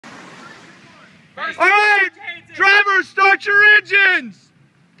All right, drivers, start your engines.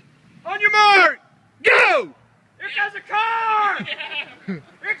 On your mark, go. Here comes a car!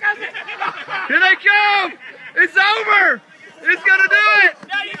 Here comes a car! Here they come. It's over. It's gonna do it.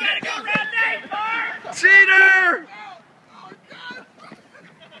 Now you gotta go around Nate, Mark! Cheater.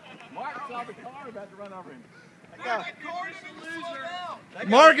 Mark saw the car about to run over him.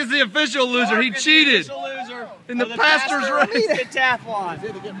 Mark is the official loser. He cheated in the pastor's race.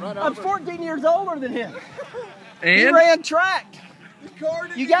 Decathlon. I'm 14 years older than him. He And ran track.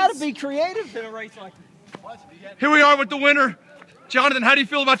 You got to be creative in a race like this. here we are with the winner. Jonathan, how do you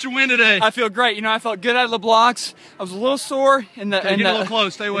feel about your win today? I feel great. You know, I felt good out of the blocks. I was a little sore in the Get a little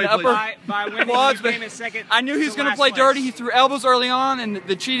close. Stay away, please. By winning, quads, you but came in second. I knew he was going to play dirty. He threw elbows early on, and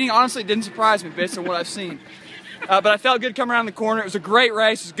the cheating honestly didn't surprise me based on what I've seen. But I felt good coming around the corner. It was a great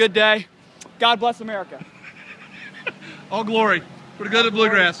race. It was a good day. God bless America. All glory for the good of the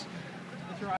Bluegrass.